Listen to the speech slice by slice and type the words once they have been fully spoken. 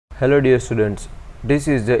Hello dear students, this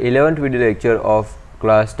is the 11th video lecture of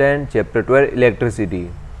class 10 chapter 12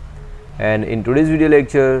 electricity, and in today's video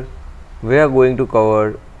lecture we are going to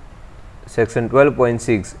cover section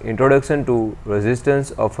 12.6 introduction to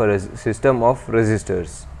resistance of a system of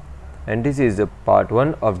resistors, and this is the part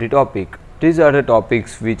 1 of the topic. These are the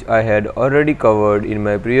topics which I had already covered in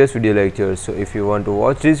my previous video lectures, so if you want to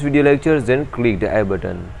watch these video lectures then click the I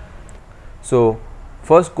button. So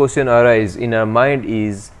first question arises in our mind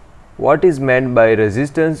is, what is meant by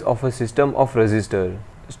resistance of a system of resistor?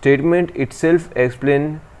 Statement itself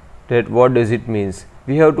explains that what does it means.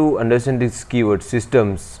 We have to understand this keyword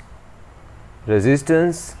systems,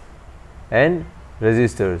 resistance and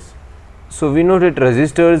resistors. So we know that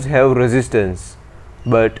resistors have resistance,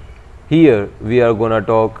 but here we are gonna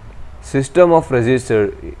talk system of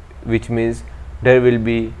resistor, which means there will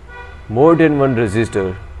be more than one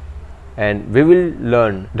resistor, and we will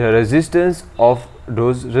learn the resistance of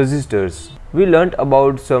those resistors. We learnt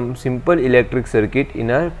about some simple electric circuit in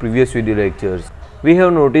our previous video lectures. We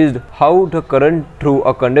have noticed how the current through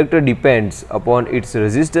a conductor depends upon its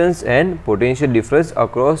resistance and potential difference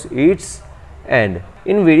across its end.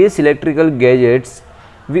 In various electrical gadgets,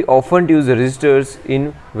 we often use resistors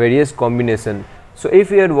in various combinations. So if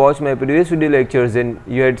you had watched my previous video lectures, then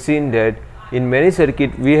you had seen that in many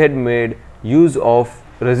circuits we had made use of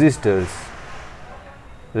resistors.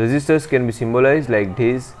 Resistors can be symbolized like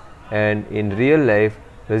this, and in real life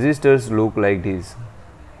resistors look like this.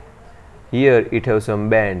 Here it has some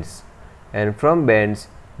bands, and from bands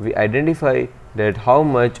we identify that how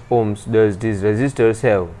much ohms does these resistors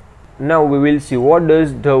have. Now we will see what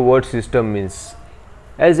does the word system means.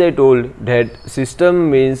 As I told that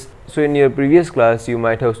system means, so in your previous class you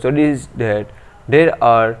might have studied that there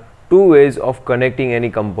are two ways of connecting any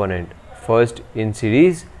component. First in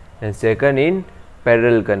series and second in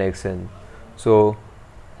parallel connection. So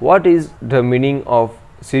what is the meaning of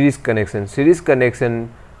series connection? Series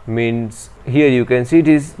connection means, here you can see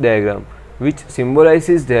this diagram which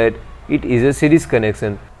symbolizes that it is a series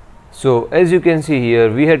connection. So as you can see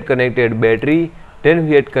here, we had connected battery, then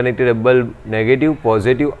we had connected a bulb, negative,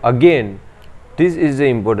 positive. Again, this is the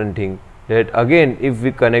important thing, that again if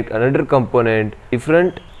we connect another component,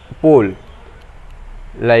 different pole,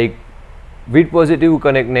 like with positive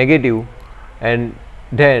connect negative, and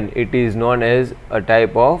then it is known as a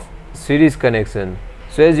type of series connection.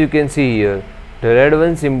 So as you can see here, the red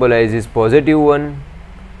one symbolizes positive one,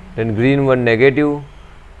 then green one negative,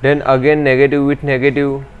 then again negative with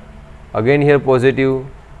negative, again here positive.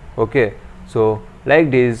 Okay, so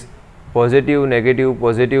like this, positive negative,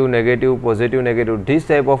 positive negative, positive negative, this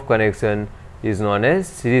type of connection is known as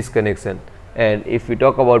series connection. And if we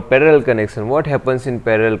talk about parallel connection, what happens in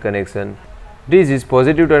parallel connection? This is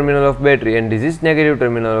positive terminal of battery and this is negative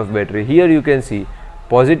terminal of battery. Here you can see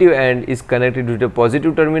positive end is connected with the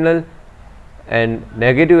positive terminal and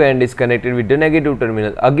negative end is connected with the negative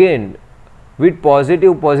terminal. Again with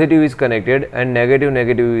positive, positive is connected and negative,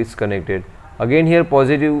 negative is connected. Again here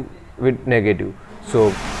positive with negative.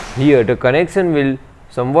 So here the connection will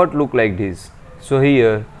somewhat look like this. So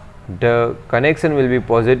here the connection will be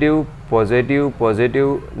positive, positive,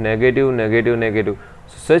 positive, negative, negative, negative.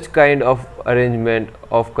 So such kind of arrangement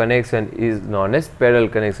of connection is known as parallel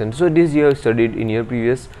connection. So this you have studied in your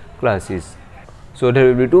previous classes. So there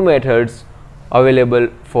will be two methods available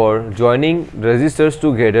for joining resistors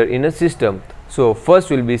together in a system. So first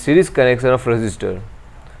will be series connection of resistor.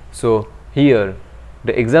 So here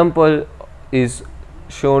the example is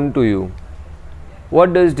shown to you.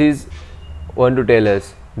 What does this want to tell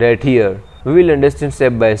us? That here we will understand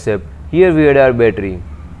step by step. Here we had our battery.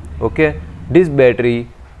 Okay, this battery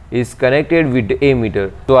is connected with the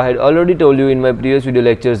ammeter. So I had already told you in my previous video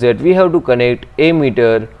lectures that we have to connect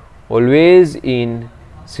ammeter always in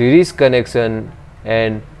series connection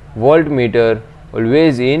and voltmeter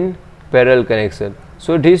always in parallel connection.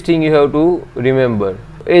 So this thing you have to remember.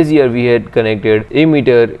 As here we had connected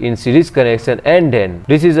ammeter in series connection, and then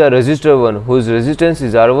this is a resistor 1 whose resistance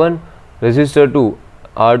is R1, resistor 2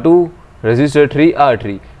 R2, resistor 3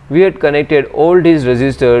 R3. We had connected all these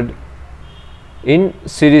resistors in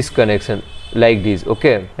series connection like this.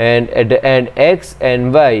 Okay, and at the end X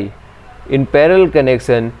and Y in parallel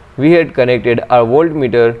connection we had connected our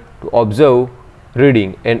voltmeter to observe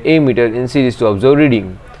reading and ammeter in series to observe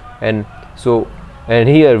reading, and so and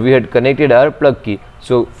here we had connected our plug key.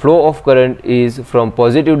 So flow of current is from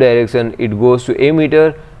positive direction, it goes to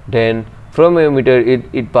ammeter, then from ammeter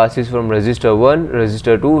it passes from resistor 1,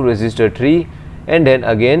 resistor 2, resistor 3, and then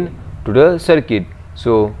again to the circuit.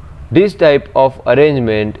 So this type of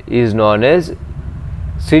arrangement is known as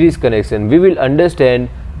series connection. We will understand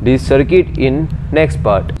this circuit in next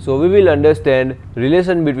part. So we will understand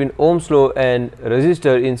relation between Ohm's law and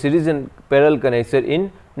resistor in series and parallel connection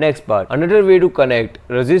in next part. Another way to connect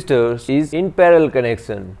resistors is in parallel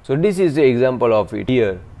connection. So this is the example of it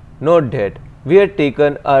here. Note that we have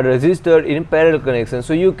taken a resistor in parallel connection,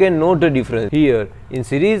 so you can note the difference. Here in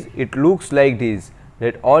series it looks like this,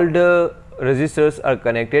 that all the resistors are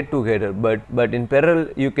connected together, but in parallel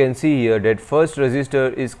you can see here that first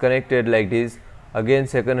resistor is connected like this, again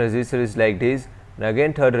second resistor is like this, and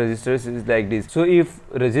again third resistor is like this. So if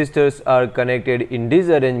resistors are connected in this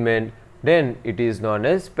arrangement, then it is known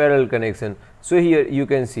as parallel connection. So here you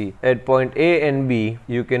can see at point A and B,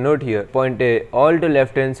 you can note here point A, all the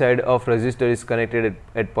left hand side of resistor is connected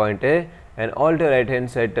at point A, and all the right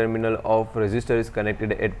hand side terminal of resistor is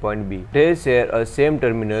connected at point B. They share a same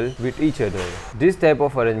terminal with each other. This type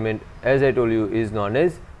of arrangement, as I told you, is known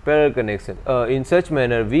as parallel connection. In such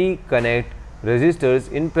manner we connect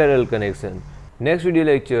resistors in parallel connection. Next video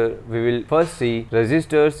lecture we will first see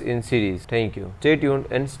resistors in series. Thank you. Stay tuned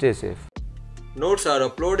and stay safe. Notes are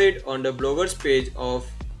uploaded on the bloggers page of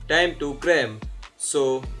Time to Cram.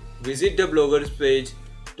 So visit the bloggers page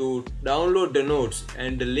to download the notes,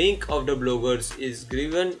 and the link of the bloggers is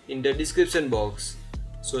given in the description box.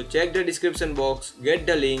 So check the description box, get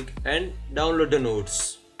the link and download the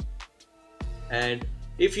notes. And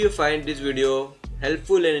if you find this video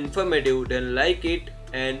helpful and informative, then like it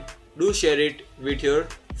and do share it with your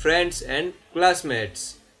friends and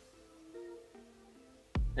classmates.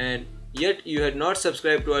 And yet you had not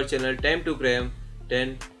subscribed to our channel Time to Cram,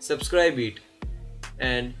 then subscribe it.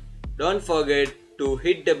 And don't forget to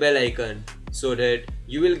hit the bell icon so that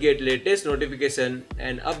you will get latest notification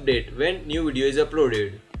and update when new video is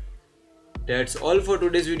uploaded. That's all for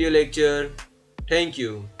today's video lecture. Thank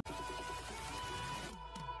you.